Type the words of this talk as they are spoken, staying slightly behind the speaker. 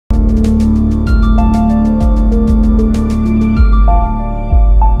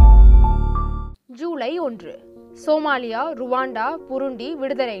1 Somalia, Rwanda, Burundi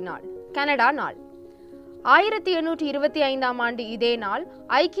விடுதலை நாள். Canada நாள். 1825ஆம் ஆண்டு இதே நாள்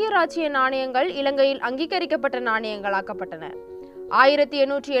ஐக்கிய ராச்சிய நாணயங்கள் இலங்கையில் அங்கீகரிக்கப்பட்ட நாணயங்களாக்கப்பட்டன.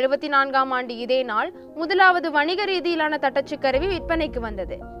 1874ஆம் ஆண்டு இதே நாள் முதலாவது வணிக ரீதியிலான தட்டச்சு கருவி விற்பனைக்கு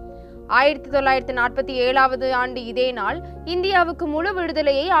வந்தது. 1947ஆவது ஆண்டு இதே நாள் இந்தியாவுக்கு முழு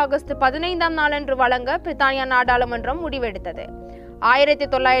விடுதலையை ஆகஸ்ட் 15ஆம் நாளன்று வழங்க பிரித்தானியா நாடாளுமன்றம் முடிவெடுத்தது.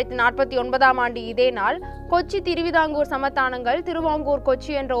 1949ஆம் ஆண்டு இதே நாள் கொச்சி திருவிதாங்கூர் சமஸ்தானங்கள் திருவாங்கூர்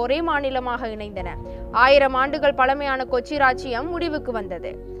கொச்சி என்ற ஒரே மாநிலமாக இணைந்தன. 1000 ஆண்டுகள் பழமையான கொச்சி ராச்சியம் முடிவுக்கு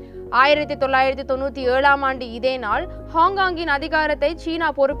வந்தது. 1997ஆம் ஆண்டு இதே நாள் ஹாங்காங்கின் அதிகாரத்தை சீனா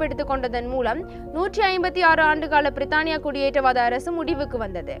பொறுப்பெடுத்துக் கொண்டதன் மூலம் 156 ஆண்டுகால பிரித்தானியா குடியேற்றவாத அரசு முடிவுக்கு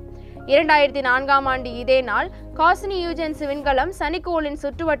வந்தது. 2004ஆம் ஆண்டு இதே நாள் காசினி யூஜென்ஸ் விண்கலம் சனிக்கோளின்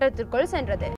சுற்றுவட்டத்திற்குள் சென்றது.